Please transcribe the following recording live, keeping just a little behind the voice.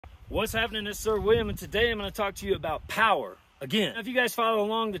What's happening? It's Sir William, and today I'm going to talk to you about power. Again, if you guys follow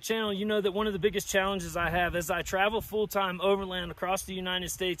along the channel, you know that one of the biggest challenges I have as I travel full-time overland across the United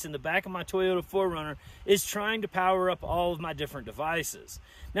States in the back of my Toyota 4Runner is trying to power up all of my different devices.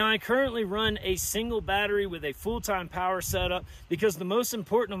 Now, I currently run a single battery with a full-time power setup because the most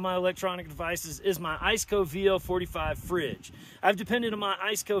important of my electronic devices is my 𝐼𝐧 𝐓𝐭 fridge. I've depended on my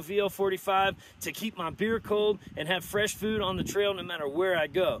𝐼𝐧 𝐓 to keep my beer cold and have fresh food on the trail no matter where I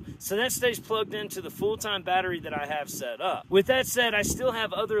go. So that stays plugged into the full-time battery that I have set up. With that said, I still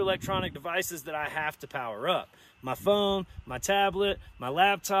have other electronic devices that I have to power up. My phone, my tablet, my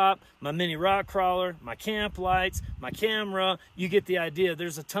laptop, my mini rock crawler, my camp lights, my camera. You get the idea.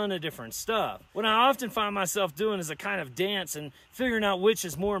 There's a ton of different stuff. What I often find myself doing is a kind of dance and figuring out which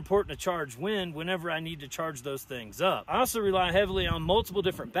is more important to charge whenever I need to charge those things up. I also rely heavily on multiple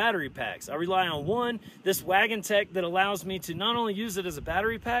different battery packs. I rely on one, this Wagon Tech, that allows me to not only use it as a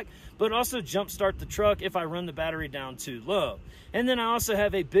battery pack, but also jump start the truck if I run the battery down too low. And then I also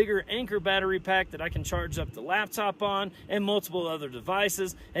have a bigger Anchor battery pack that I can charge up the laptop on and multiple other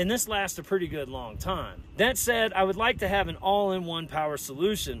devices, and this lasts a pretty good long time. That said, I would like to have an all-in-one power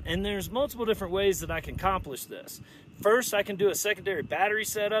solution, and there's multiple different ways that I can accomplish this. First, I can do a secondary battery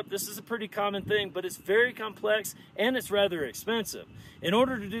setup. This is a pretty common thing, but it's very complex and it's rather expensive. In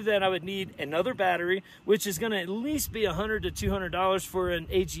order to do that, I would need another battery, which is going to at least be $100 to $200 for an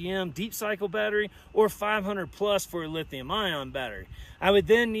AGM deep cycle battery, or $500 plus for a lithium-ion battery. I would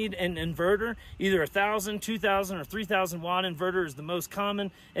then need an inverter, either 1,000, 2,000, or 3,000 watt inverter is the most common,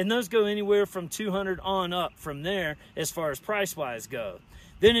 and those go anywhere from 200 on up from there as far as price-wise go.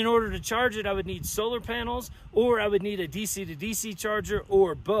 Then in order to charge it, I would need solar panels, or I would need a DC to DC charger,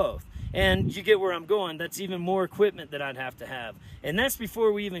 or both. And you get where I'm going. That's even more equipment that I'd have to have. And that's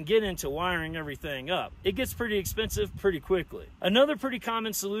before we even get into wiring everything up. It gets pretty expensive pretty quickly. Another pretty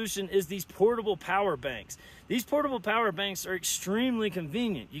common solution is these portable power banks. These portable power banks are extremely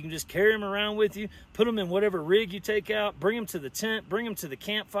convenient. You can just carry them around with you, put them in whatever rig you take out, bring them to the tent, bring them to the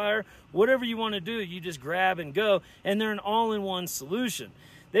campfire, whatever you want to do, you just grab and go, and they're an all-in-one solution.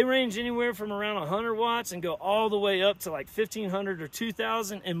 They range anywhere from around 100 watts and go all the way up to like 1,500 or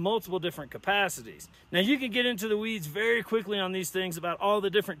 2,000 in multiple different capacities. Now, you can get into the weeds very quickly on these things about all the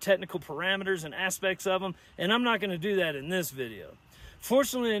different technical parameters and aspects of them, and I'm not going to do that in this video.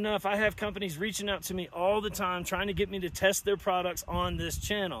 Fortunately enough, I have companies reaching out to me all the time trying to get me to test their products on this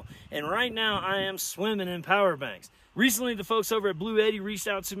channel. And right now, I am swimming in power banks. Recently, the folks over at Bluetti reached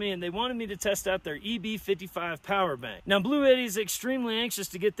out to me and they wanted me to test out their EB55 power bank. Now, Bluetti is extremely anxious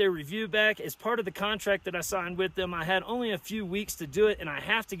to get their review back. As part of the contract that I signed with them, I had only a few weeks to do it, and I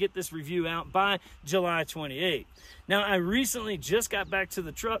have to get this review out by July 28th. Now, I recently just got back to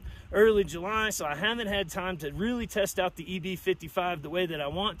the truck early July, so I haven't had time to really test out the EB55 the way that I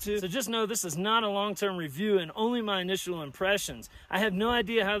want to. So just know this is not a long-term review and only my initial impressions. I have no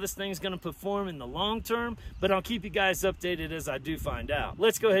idea how this thing's going to perform in the long term, but I'll keep you guys updated as I do find out.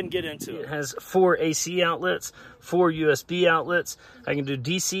 Let's go ahead and get into it. It has 4 AC outlets, 4 USB outlets. I can do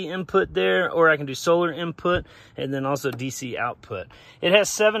DC input there, or I can do solar input, and then also DC output. It has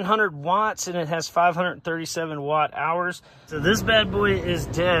 700 watts and it has 537 watt hours. So this bad boy is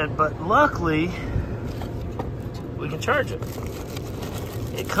dead, but luckily we can charge it.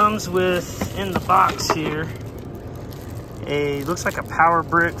 It comes with, in the box here, looks like a power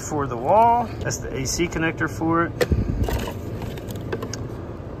brick for the wall. That's the AC connector for it.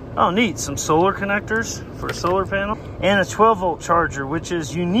 Oh, neat, some solar connectors for a solar panel, and a 12-volt charger, which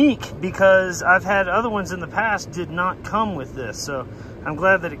is unique because I've had other ones in the past did not come with this, so I'm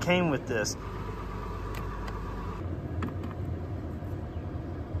glad that it came with this.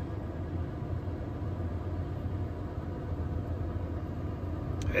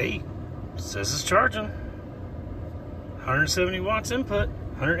 Hey, says it's charging. 170 watts input.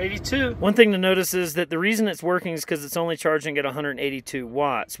 182. One thing to notice is that the reason it's working is because it's only charging at 182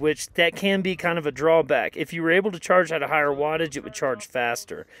 watts, which that can be kind of a drawback. If you were able to charge at a higher wattage, it would charge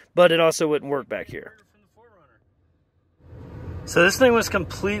faster, but it also wouldn't work back here. So this thing was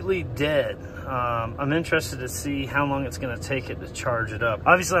completely dead. I'm interested to see how long it's going to take it to charge it up.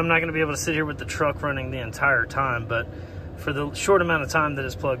 Obviously, I'm not going to be able to sit here with the truck running the entire time, but for the short amount of time that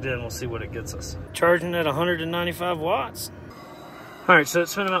it's plugged in, we'll see what it gets us. Charging at 195 watts. All right, so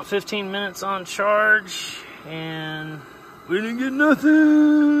it's been about 15 minutes on charge, and we didn't get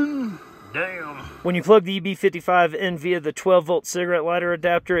nothing. Damn. When you plug the EB55 in via the 12-volt cigarette lighter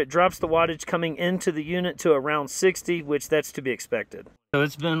adapter, it drops the wattage coming into the unit to around 60, which that's to be expected. So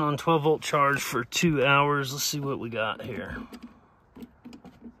it's been on 12-volt charge for 2 hours. Let's see what we got here.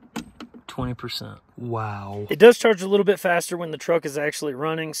 20%. Wow. It does charge a little bit faster when the truck is actually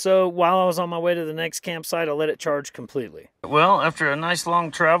running, so while I was on my way to the next campsite, I let it charge completely. Well, after a nice long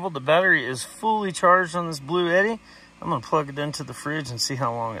travel, the battery is fully charged on this Bluetti. I'm gonna plug it into the fridge and see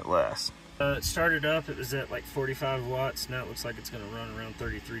how long it lasts. It started up, it was at like 45 watts. Now it looks like it's gonna run around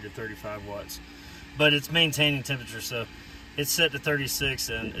 33 to 35 watts. But it's maintaining temperature, so it's set to 36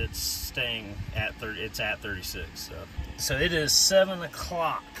 and it's staying at 30, it's at 36. So it is 7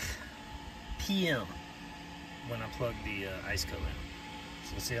 o'clock p.m. when I plug the 𝐼𝙧 in.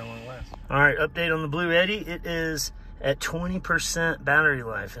 So let's see how long it lasts. All right, update on the Bluetti. It is at 20% battery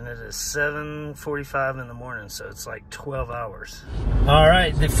life, and it is 7:45 in the morning, so it's like 12 hours. All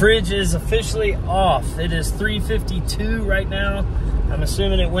right, the fridge is officially off. It is 3:52 right now. I'm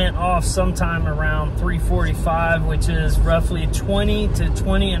assuming it went off sometime around 3:45, which is roughly 20 to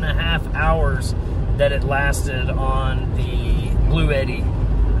 20 and a half hours that it lasted on the Bluetti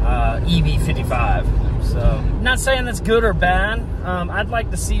EB55. So, not saying that's good or bad. I'd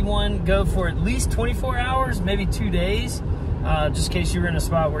like to see one go for at least 24 hours, maybe 2 days, just in case you were in a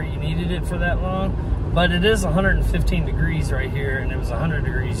spot where you needed it for that long. But it is 115 degrees right here, and it was 100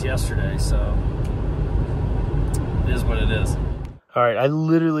 degrees yesterday, so it is what it is. All right, I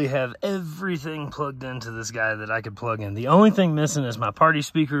literally have everything plugged into this guy that I could plug in. The only thing missing is my party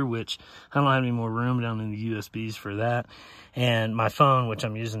speaker, which I don't have any more room down in the USBs for that, and my phone, which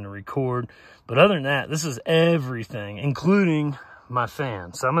I'm using to record. But other than that, this is everything, including my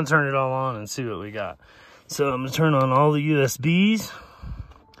fan. So I'm gonna turn it all on and see what we got. So I'm gonna turn on all the USBs.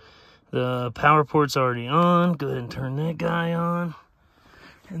 The power port's already on. Go ahead and turn that guy on.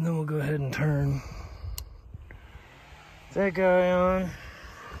 And then we'll go ahead and turn that guy on.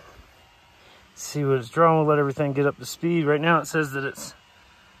 See what it's drawing. We'll let everything get up to speed. Right now it says that it's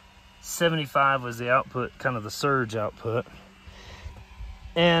 75 was the output, kind of the surge output.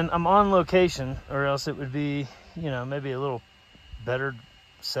 And I'm on location, or else it would be, you know, maybe a little better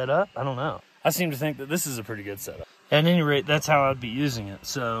setup. I don't know. I seem to think that this is a pretty good setup. At any rate, that's how I'd be using it.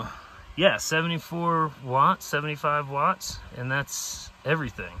 So yeah, 74 watts, 75 watts, and that's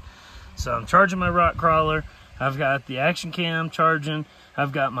everything. So I'm charging my rock crawler. I've got the action cam charging.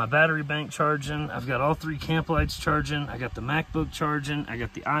 I've got my battery bank charging. I've got all 3 camp lights charging. I got the MacBook charging. I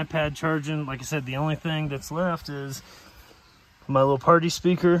got the iPad charging. Like I said, the only thing that's left is my little party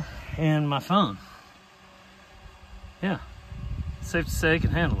speaker and my phone. Yeah, safe to say I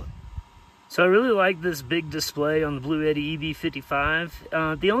can handle it. So I really like this big display on the Bluetti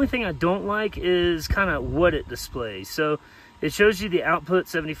EB55. The only thing I don't like is kind of what it displays. So it shows you the output,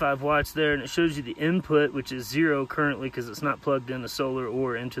 75 watts there, and it shows you the input, which is 0 currently because it's not plugged into solar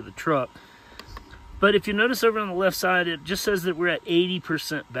or into the truck. But if you notice over on the left side, it just says that we're at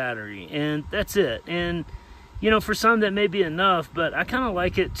 80% battery, and that's it. And you know, for some that may be enough, but I kind of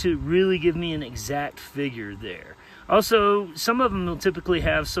like it to really give me an exact figure there. Also, some of them will typically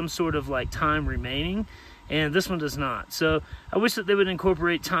have some sort of like time remaining, and this one does not. So I wish that they would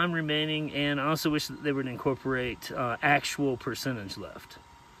incorporate time remaining, and I also wish that they would incorporate actual percentage left.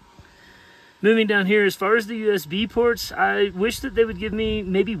 Moving down here, as far as the USB ports, I wish that they would give me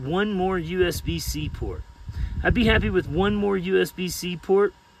maybe one more USB-C port. I'd be happy with one more USB-C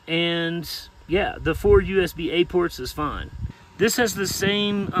port, and yeah, the 4 USB-A ports is fine. This has the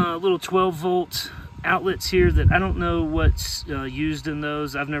same little 12-volt outlets here that I don't know what's used in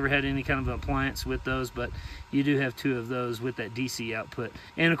those. I've never had any kind of appliance with those, but you do have 2 of those with that DC output.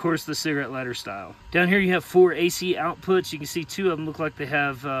 And of course the cigarette lighter style. Down here you have 4 AC outputs. You can see 2 of them look like they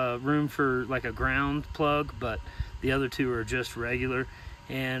have room for like a ground plug, but the other 2 are just regular.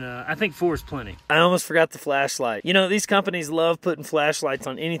 And I think 4 is plenty. I almost forgot the flashlight. You know, these companies love putting flashlights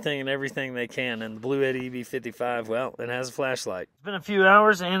on anything and everything they can, and the Bluetti EB55, well, it has a flashlight. It's been a few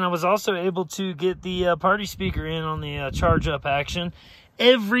hours, and I was also able to get the party speaker in on the charge up action.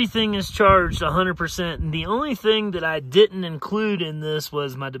 Everything is charged 100%, and the only thing that I didn't include in this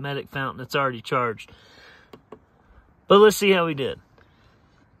was my Dometic fountain. It's already charged. But let's see how we did.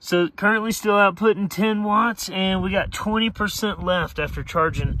 So currently still outputting 10 watts, and we got 20% left after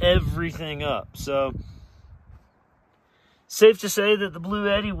charging everything up. So safe to say that the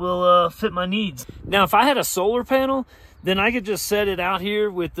Bluetti will fit my needs. Now, if I had a solar panel, then I could just set it out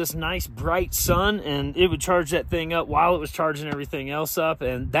here with this nice bright sun, and it would charge that thing up while it was charging everything else up,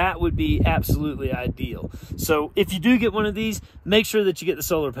 and that would be absolutely ideal. So if you do get one of these, make sure that you get the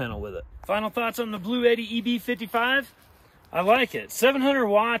solar panel with it. Final thoughts on the Bluetti EB55. I like it. 700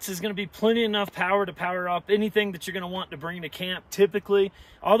 watts is going to be plenty enough power to power up anything that you're going to want to bring to camp, typically,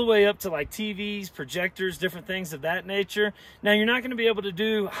 all the way up to like TVs, projectors, different things of that nature. Now, you're not going to be able to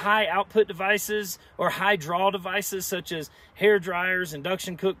do high output devices or high draw devices such as hair dryers,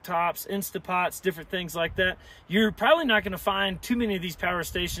 induction cooktops, Instapots, different things like that. You're probably not going to find too many of these power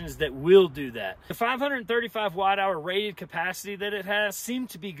stations that will do that. The 535 watt hour rated capacity that it has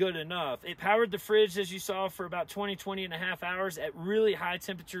seemed to be good enough. It powered the fridge, as you saw, for about 20 and a half hours at really high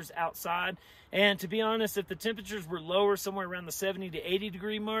temperatures outside. And to be honest, if the temperatures were lower, somewhere around the 70 to 80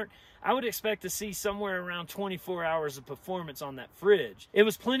 degree mark, I would expect to see somewhere around 24 hours of performance on that fridge. It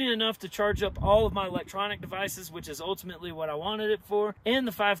was plenty enough to charge up all of my electronic devices, which is ultimately what I wanted it for. And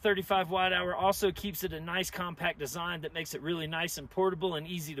the 535 watt hour also keeps it a nice compact design that makes it really nice and portable and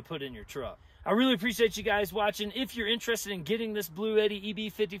easy to put in your truck. I really appreciate you guys watching. If you're interested in getting this Bluetti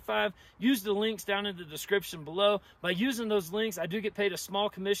EB55, use the links down in the description below. By using those links, I do get paid a small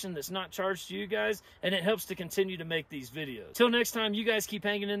commission that's not charged to you guys, and it helps to continue to make these videos. Till next time, you guys keep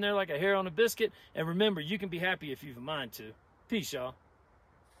hanging in there like a hair on a biscuit, and remember, you can be happy if you've a mind to. Peace, y'all.